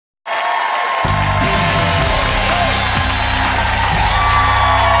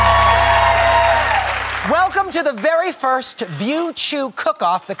to the very first View Chew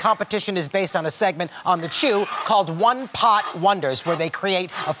Cook-Off. The competition is based on a segment on the Chew called One Pot Wonders, where they create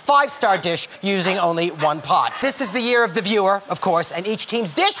a 5-star dish using only one pot. This is the year of the viewer, of course, and each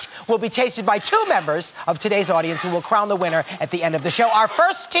team's dish will be tasted by 2 members of today's audience who will crown the winner at the end of the show. Our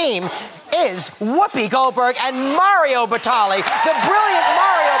first team is Whoopi Goldberg and Mario Batali, the brilliant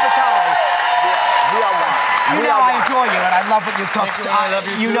Mario Batali. We are one. You know I adore you, and I love what you cook. I love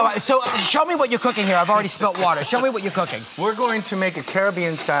you too. So show me what you're cooking here. I've already spilt water. Show me what you're cooking. We're going to make a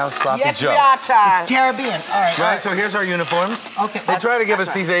Caribbean-style sloppy Yes, joe. we are, Ty. It's Caribbean. All right. Right, so here's our uniforms. Okay. They try to give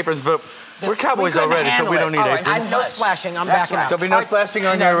us these aprons, but we're cowboys already, so we don't need aprons. I'm no splashing. I'm backing out. There'll be no splashing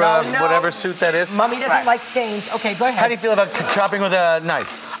on your whatever suit that is. Mummy doesn't like stains. Okay, go ahead. How do you feel about chopping with a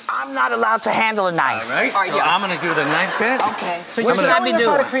knife? I'm not allowed to handle a knife. All right, so I'm going to do the knife bit. Okay. So you're showing us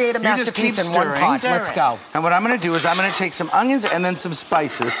how to create a You just keep masterpiece in one pot. stirring. Let's go. And what I'm going to do is I'm going to take some onions and then some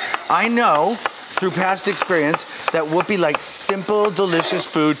spices. I know through past experience that Whoopi likes simple, delicious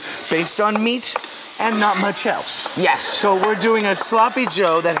food based on meat and not much else. Yes. So we're doing a sloppy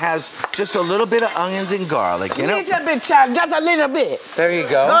joe that has just a little bit of onions and garlic in it. Little bit, child, just a little bit. There you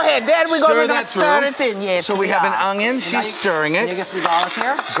go. Go ahead, then we're going to stir it in. Yes, so we have an onion, she's stirring Can you it. get some garlic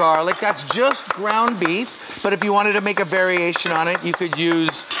here? Garlic, that's just ground beef. But if you wanted to make a variation on it, you could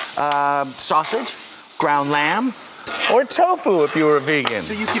use sausage, ground lamb, or tofu if you were a vegan.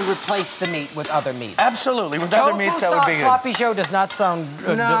 So you can replace the meat with other meats. Absolutely, with other meats that would be good. Sloppy Joe does not sound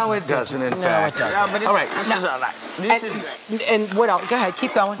good. No, it doesn't, in fact. No, it doesn't. No, but it's, all right. This is all right. This is great. And what else? Go ahead,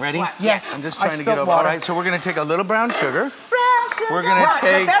 keep going. Ready? Yes. I'm just trying to get spilled over. water. All right, so we're going to take a little brown sugar. We're going to Right,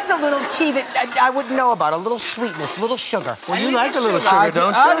 take... but that's a little key that I wouldn't know about. A little sweetness, a little sugar. Well, you like a little sugar,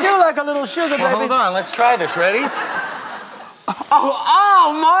 don't you? I do like a little sugar, Well, baby. hold on. Let's try this. Ready?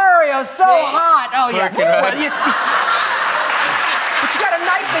 Oh, Mario, so hot. Oh, yeah. Working, right? Well, but you got a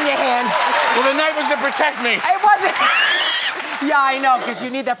knife in your hand. Well, the knife was to protect me. It wasn't. Yeah, I know, because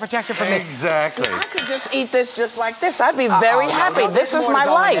you need that protection from me. Exactly. I could just eat this just like this. I'd be very happy. This is my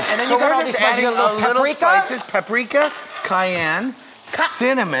life. And then So you got we're all just these spices. You adding got a little paprika. spices, paprika, cayenne,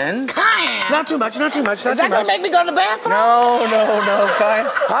 cinnamon. Cayenne. Not too much, not too much, not Is that too going much. to make me go to the bathroom? No, cayenne.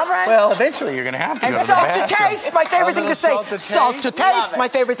 All right. Well, eventually you're going to have to And go to the salt to bathroom. taste, my favorite thing to say. Salt to taste, Love my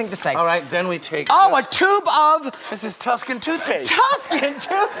it. favorite thing to say. All right, then we take Oh, a just- tube of This is Tuscan toothpaste. Tuscan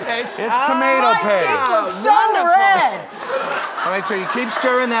toothpaste. It's tomato My paste. teeth look so Wonderful. red. All right, so you keep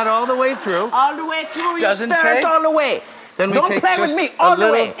stirring that all the way through. All the way through. You Doesn't stir it take. all the way. Then we Don't take play just with me. a All the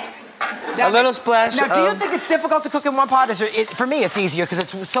little- way. A little splash Now, do you of- think it's difficult to cook in one pot? Is it, for me, it's easier because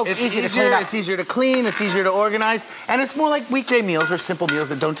it's so It's easy easier, to clean up. it's easier to clean, it's easier to organize, and it's more like weekday meals or simple meals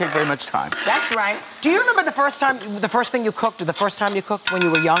that don't take very much time. That's right. Do you remember the first thing you cooked, or the first time you cooked when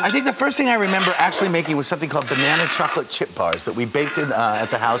you were young? I think the first thing I remember actually making was something called banana chocolate chip bars that we baked in, at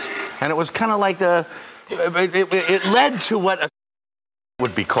the house, and it was kind of like it led to what a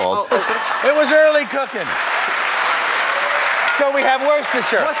would be called. It was early cooking. So we have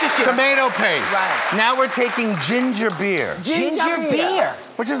Worcestershire, tomato paste. Right. Now we're taking ginger beer. Ginger beer.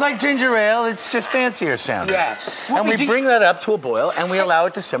 Which is like ginger ale, it's just fancier sounding. Yes. And we bring that up to a boil, and we allow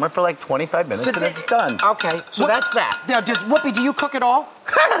it to simmer for like 25 minutes, and it's done. Okay. So that's that. Now, Whoopi, do you cook at all?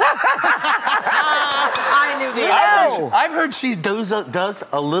 I knew the answer. I've heard she does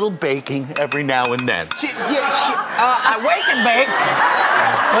a little baking every now and then. I wake and bake.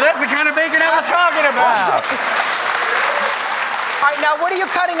 Well, that's the kind of bacon I was talking about. All right, now what are you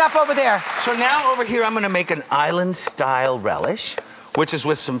cutting up over there? So now over here, I'm going to make an island-style relish, which is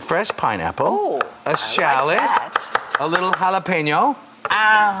with some fresh pineapple, a shallot, a little jalapeno,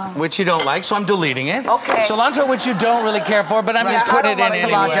 which you don't like, so I'm deleting it. Okay. Cilantro, which you don't really care for, but I'm just putting it in anyway. I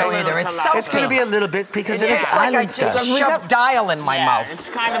don't like cilantro either. It's so It's going to be a little bit because it's like I island just style. shoved dial in my mouth. It's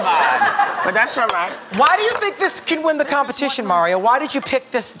kind of odd, but that's all right. Why do you think this can win the competition, Mario? Why did you pick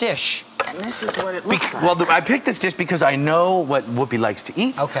this dish? And this is what it looks like. Well, I picked this dish because I know what Whoopi likes to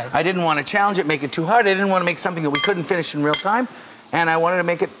eat. Okay. I didn't want to challenge it, make it too hard. I didn't want to make something that we couldn't finish in real time. And I wanted to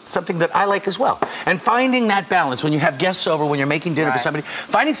make it something that I like as well. And finding that balance when you have guests over, when you're making dinner for somebody,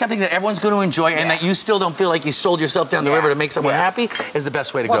 finding something that everyone's going to enjoy and that you still don't feel like you sold yourself down the river to make someone happy is the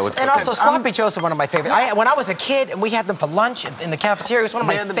best way to go with And cooking. also, sloppy joes are one of my favorites. When I was a kid and we had them for lunch in the cafeteria, it was one of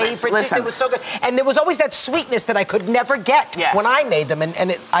my favorite dishes. It was so good. And there was always that sweetness that I could never get when I made them.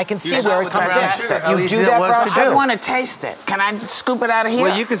 And I can see where it comes in. You do that, bro? I want to taste it. Can I scoop it out of here?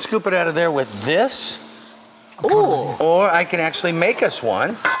 Well, you can scoop it out of there with this. Ooh. Or I can actually make us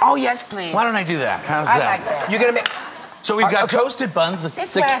one. Oh, yes, please. Why don't I do that? How's I that? like that. You're going to make... So we've got toasted buns.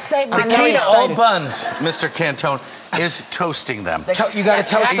 This way I save my The key money. to all buns, Mr. Cantone, is toasting them. You got to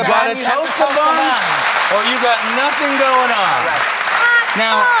toast the You got to buns. toast the buns, or you got nothing going on.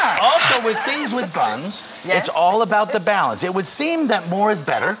 Now, also with things with buns, it's all about the balance. It would seem that more is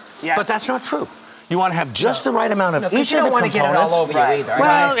better, but that's not true. You want to have just the right amount of each of the components. You don't want to get it all over you either.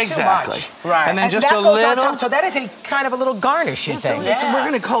 Well, exactly. Right. And then and just that a goes little. on top, so that is a kind of a little garnishy thing. We're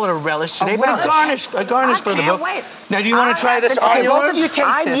going to call it a relish today, but a garnish for the book. Wait. Now, do you want to try this on yours? Both of you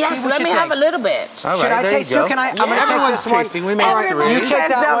taste this. Yes, let me have a little bit. All right, should I taste too? Can I? I'm going to take this one. Tasting. We made three. You take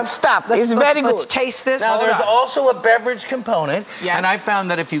that one. Stop. It's very good. Let's taste this. Now, there's also a beverage component, and I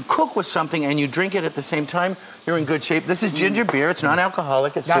found that if you cook with something and you drink it at the same time, you're in good shape. This is ginger beer. It's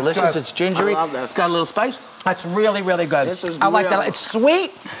non-alcoholic. It's delicious. It's gingery. I love that. It's got a little spice. That's really, really good. This is I like that. It's sweet.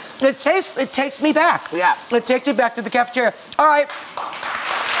 It takes me back. Yeah. It takes me back to the cafeteria. All right.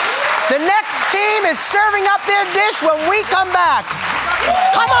 The next team is serving up their dish when we come back.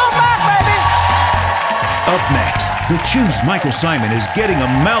 Come on back, baby. Up next, the Chew's Michael Simon is getting a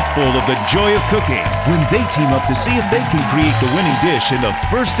mouthful of the joy of cooking when they team up to see if they can create the winning dish in the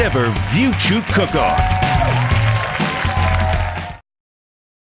first ever View Chew Cook-Off.